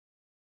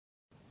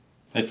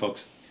Hey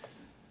folks,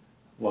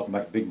 welcome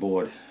back to the big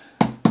board.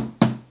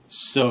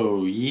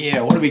 So yeah,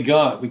 what do we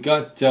got? We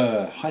got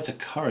Heights of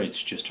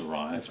Courage just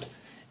arrived,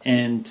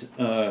 and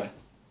I'm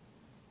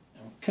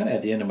kind of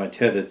at the end of my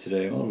tether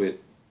today, a little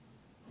bit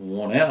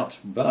worn out,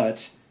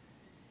 but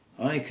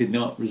I could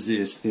not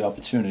resist the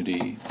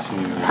opportunity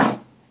to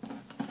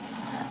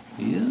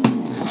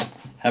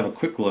have a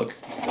quick look,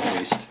 at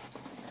least,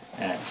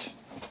 at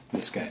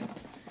this game.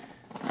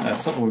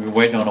 It's something we've been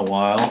waiting on a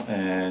while,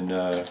 and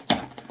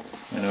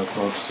I know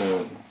folks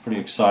are pretty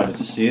excited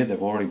to see it. There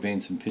have already been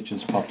some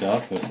pictures popped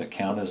up of the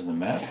counters and the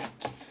map.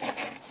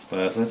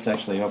 But let's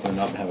actually open it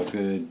up and have a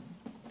good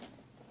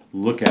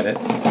look at it.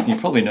 You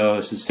probably know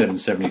this is set in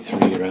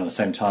 73, around the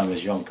same time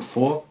as Yom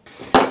Kippur.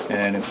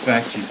 And in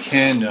fact, you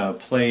can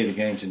play the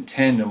games in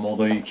tandem,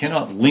 although you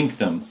cannot link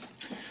them.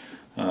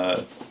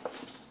 But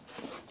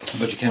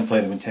you can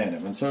play them in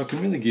tandem. And so it can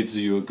really gives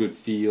you a good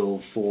feel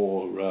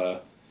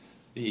for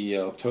the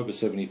October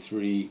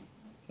 73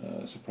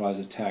 surprise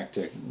attack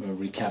to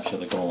recapture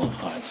the Golan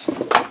Heights.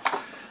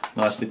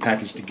 Nicely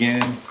packaged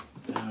again.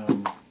 There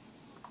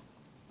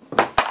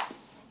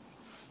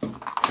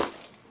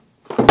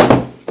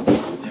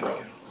we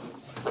go.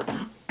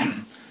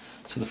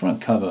 So the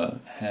front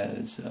cover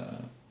has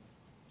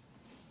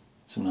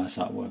some nice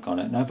artwork on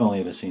it, and I've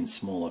only ever seen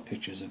smaller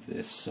pictures of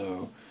this,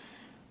 so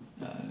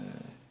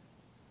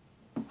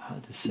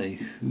hard to say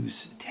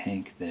whose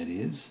tank that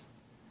is.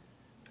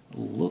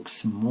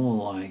 Looks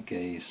more like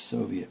a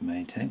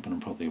Soviet-made tank, but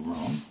I'm probably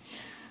wrong.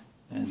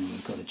 And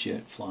we've got a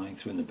jet flying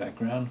through in the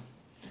background,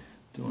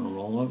 doing a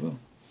rollover.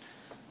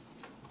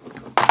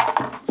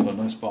 So a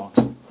nice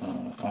box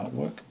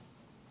artwork.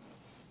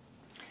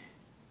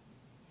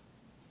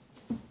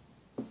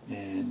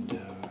 And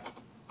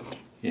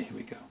yeah, here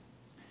we go.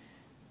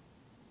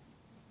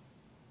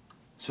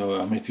 So,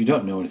 I mean, if you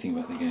don't know anything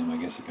about the game, I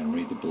guess I can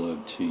read the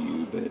blurb to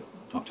you, but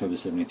October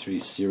 73,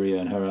 Syria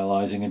and her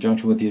allies in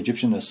conjunction with an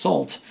Egyptian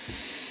assault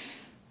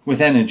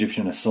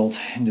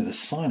into the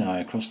Sinai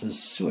across the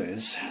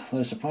Suez,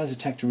 led a surprise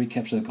attack to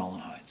recapture the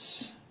Golan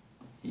Heights.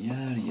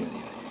 Yada, yada,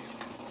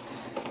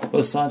 yada.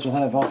 Both sides will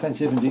have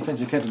offensive and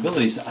defensive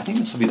capabilities. I think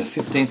this will be the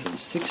 15th and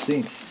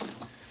 16th.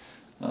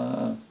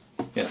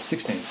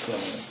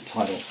 16th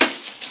title.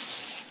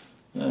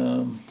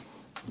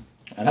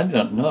 And I did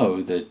not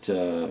know that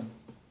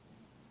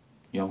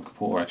Yom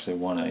Kippur actually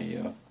won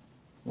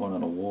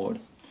an award,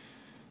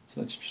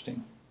 so that's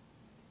interesting.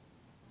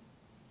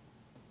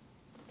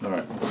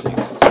 Alright, let's see.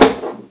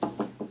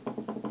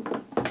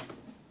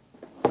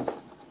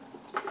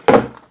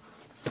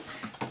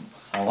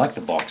 I like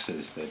the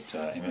boxes that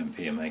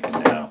MMP are making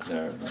now.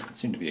 They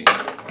seem to be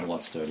a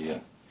lot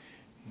sturdier.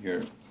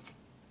 Your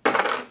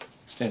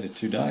standard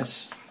 2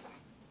 dice.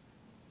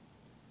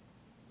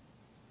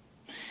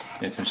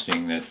 It's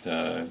interesting that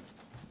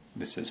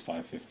this says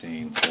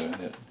 515, so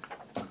that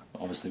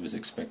obviously was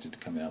expected to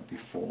come out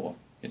before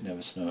It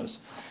Never Snows,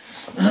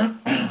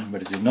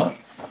 but it did not.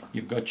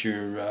 You've got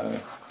your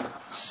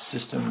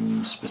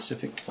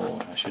system-specific, or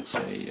I should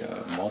say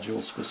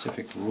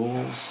module-specific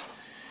rules,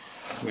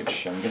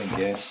 which I'm going to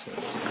guess,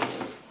 let's see.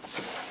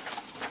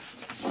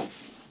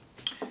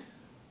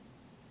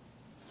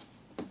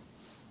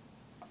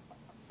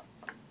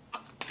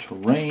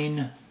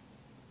 Terrain.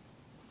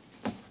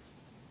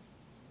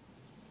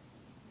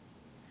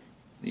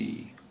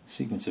 The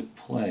sequence of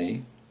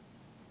play.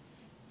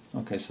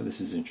 Okay, so this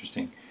is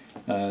interesting.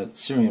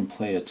 Syrian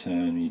player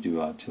turn, you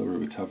do artillery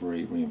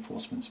recovery,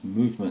 reinforcements,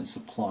 movement,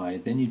 supply,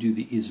 then you do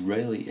the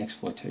Israeli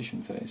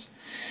exploitation phase.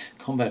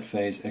 Combat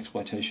phase,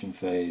 exploitation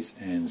phase,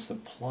 and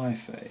supply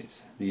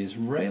phase. The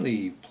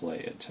Israeli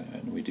player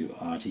turn, we do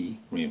arty,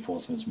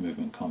 reinforcements,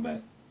 movement,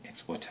 combat,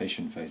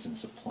 exploitation phase, and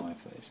supply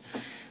phase.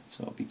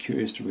 So I'll be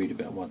curious to read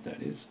about what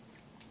that is.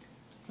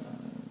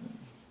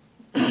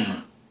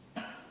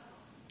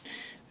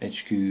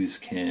 HQs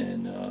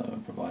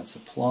can provide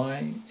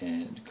supply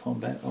and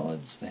combat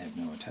odds. They have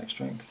no attack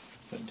strength,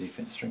 but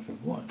defense strength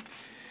of 1.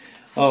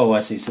 Oh, I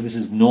see. So this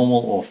is normal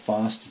or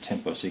fast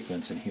tempo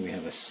sequence, and here we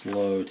have a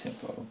slow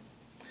tempo,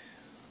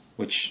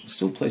 which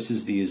still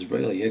places the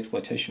Israeli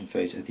exploitation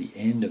phase at the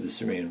end of the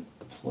Syrian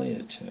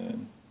player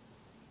turn.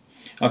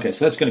 Okay,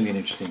 so that's going to be an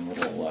interesting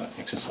little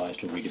exercise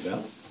to read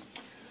about.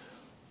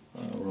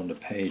 We're on to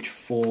page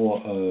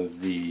 4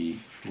 of the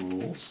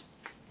rules.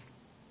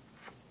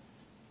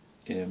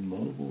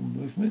 Immobile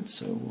movement,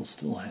 so we'll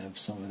still have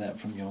some of that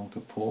from Yom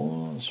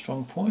Kippur.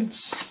 Strong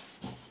points.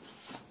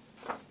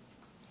 A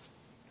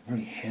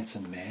very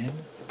handsome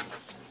man.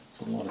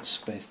 There's a lot of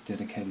space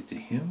dedicated to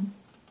him.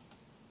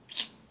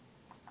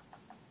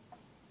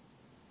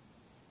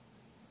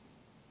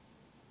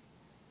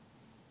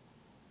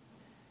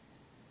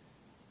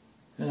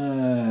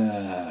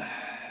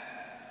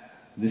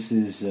 This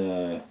is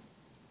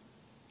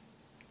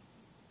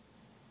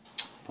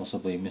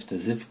possibly Mr.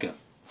 Zivka,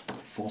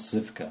 Force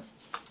Zivka.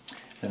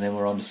 And then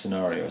we're on to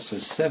scenario. So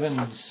 7,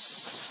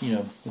 let's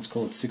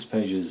call it 6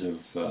 pages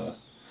of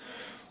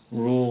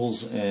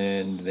rules,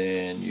 and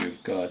then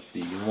you've got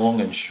the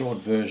long and short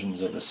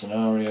versions of the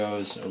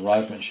scenarios,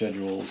 arrivement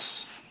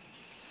schedules,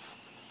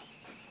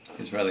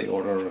 Israeli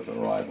order of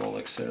arrival,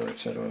 etc.,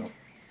 etc.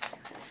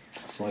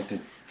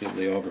 Selected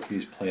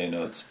bibliographies, player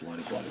notes, blah,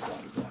 blah, blah, blah,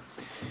 blah.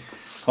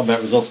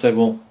 Combat results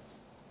table.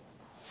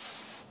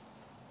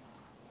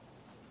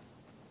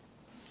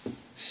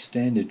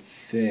 Standard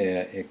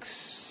fare,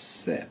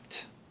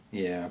 except,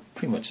 yeah,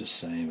 pretty much the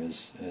same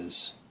as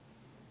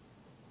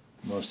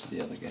most of the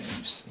other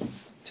games.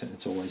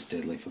 It's always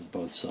deadly for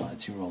both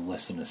sides. You roll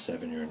less than a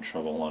 7, you're in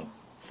trouble on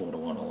 4 to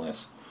 1 or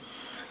less.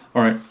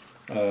 Alright,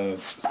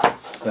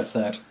 that's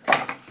that.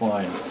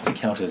 Fine.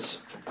 Counters.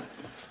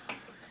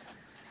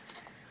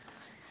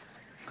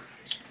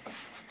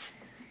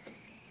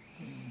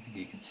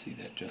 You can see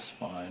that just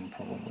fine,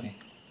 probably.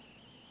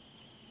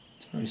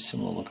 It's a very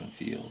similar look and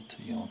feel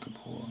to Yom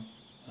Kippur,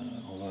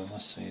 although I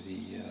must say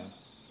the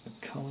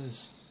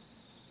colours,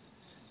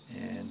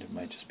 and it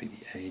might just be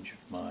the age of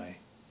my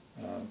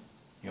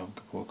Yom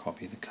Kippur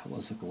copy, the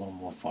colours look a little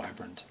more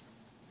vibrant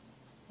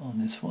on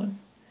this one.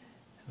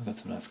 We've got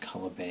some nice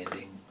colour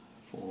banding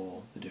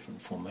for the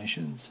different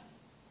formations,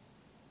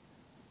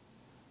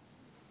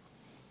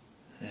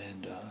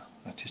 and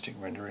artistic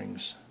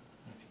renderings. I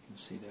don't know if you can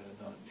see that or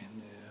not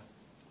in there.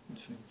 I'm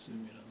just going to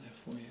zoom in on there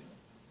for you.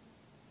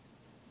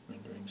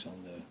 Renderings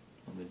on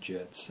the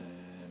jets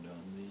and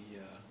on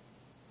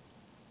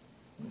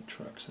the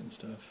trucks and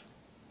stuff.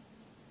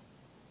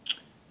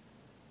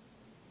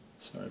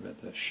 Sorry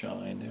about the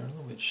shine there, a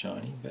little bit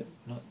shiny, but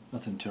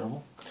nothing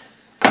terrible.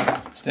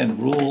 Standard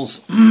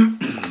rules. And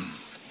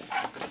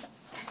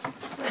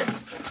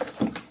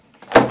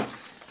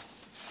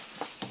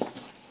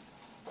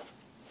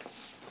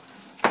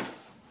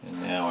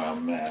now our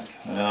map.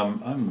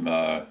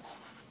 I'm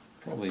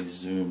probably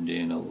zoomed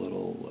in a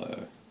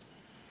little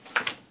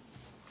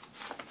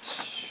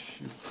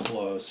too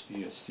close for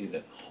you to see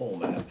that whole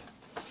map.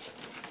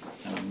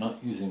 And I'm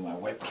not using my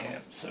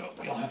webcam, so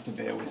you'll have to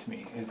bear with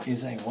me. It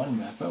is a one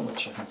mapper,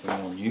 which I think we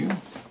all knew.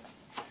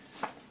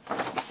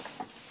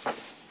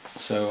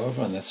 So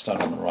over on that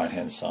start on the right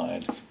hand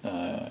side,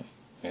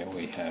 where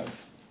we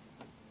have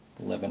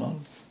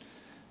Lebanon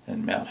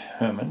and Mount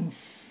Hermon,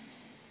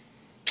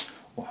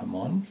 or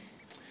Hermon.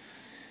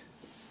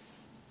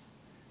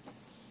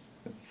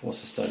 Got the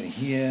forces starting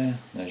here,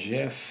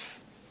 Najef,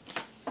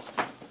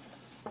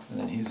 and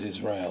then here's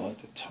Israel at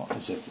the top,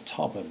 is at the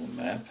top of the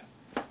map.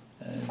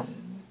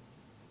 And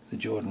the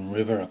Jordan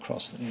River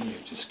across there, you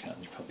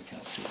probably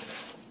can't see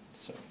that.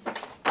 So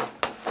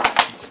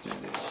let's do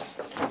this.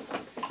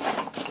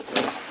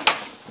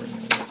 Bring it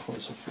a little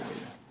closer for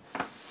you.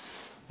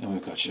 And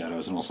we've got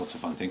shadows and all sorts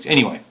of fun things.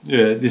 Anyway,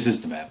 this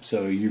is the map.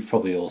 So you've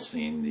probably all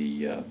seen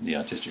the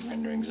artistic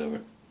renderings of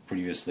it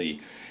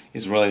previously.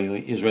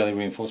 Israeli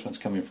reinforcements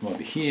coming from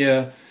over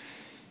here.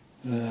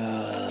 You've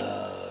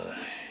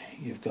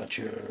got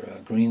your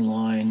green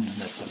line.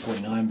 That's the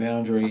 49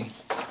 boundary.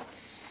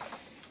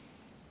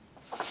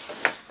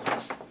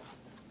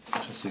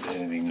 See if there's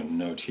anything of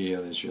note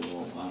here. There's your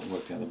little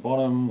artwork down the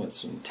bottom with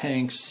some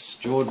tanks,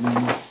 Jordan,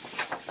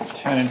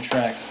 turn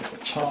track at the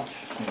top.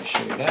 Let me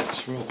show you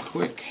that real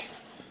quick.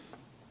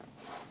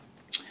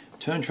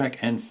 Turn track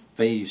and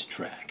phase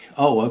track.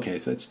 Oh, okay,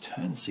 so that's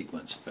turn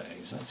sequence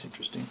phase. That's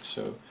interesting.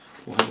 So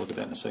we'll have a look at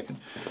that in a second.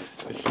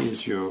 But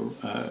here's your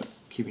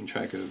keeping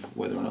track of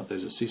whether or not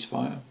there's a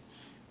ceasefire.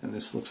 And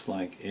this looks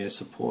like air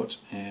support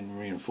and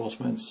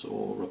reinforcements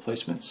or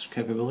replacements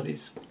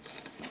capabilities.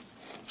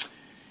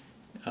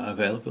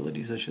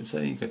 Availabilities, I should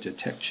say. You've got your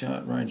tech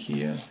chart right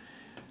here,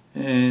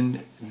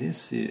 and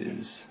this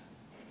is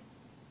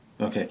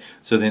okay.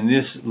 So then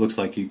this looks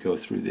like you go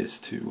through this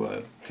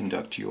to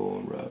conduct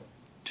your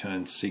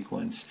turn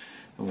sequence,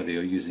 and whether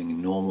you're using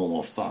normal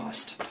or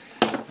fast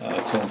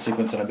turn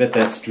sequence. And I bet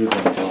that's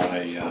driven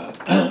by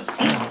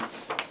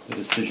the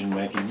decision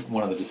making.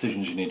 One of the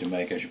decisions you need to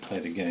make as you play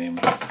the game.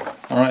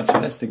 All right, so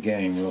that's the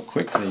game. Real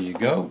quick, there you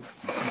go.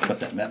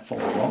 Got that map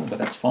folder wrong, but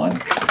that's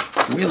fine.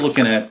 We're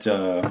looking at,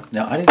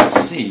 now I didn't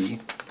see,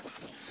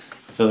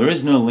 so there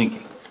is no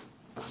linking,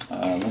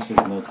 unless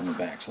there's notes in the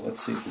back, so let's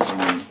see if there's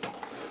any.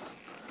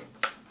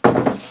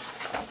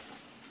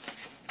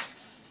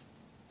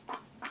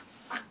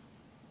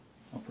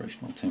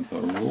 Operational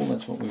tempo rule,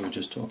 that's what we were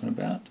just talking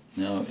about.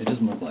 No, it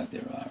doesn't look like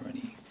there are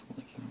any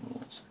linking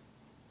rules,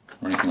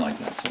 or anything like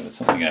that, so it's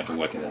something we have to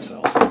work it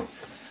ourselves.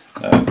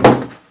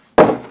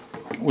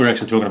 We're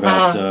actually talking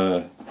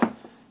about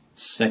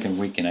second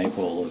week in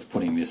April of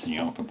putting this and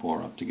Yom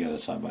Kippur up together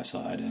side by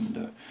side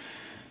and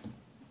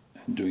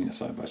doing a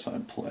side by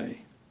side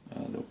play.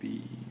 There'll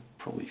be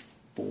probably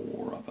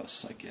 4 of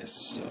us, I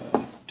guess,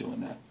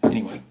 doing that.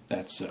 Anyway,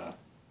 that's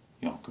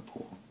Yom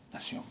Kippur.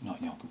 That's not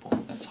Yom Kippur.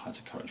 That's Heights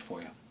of Courage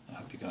for you. I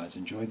hope you guys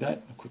enjoyed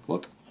that. A quick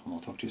look, and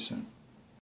we'll talk to you soon.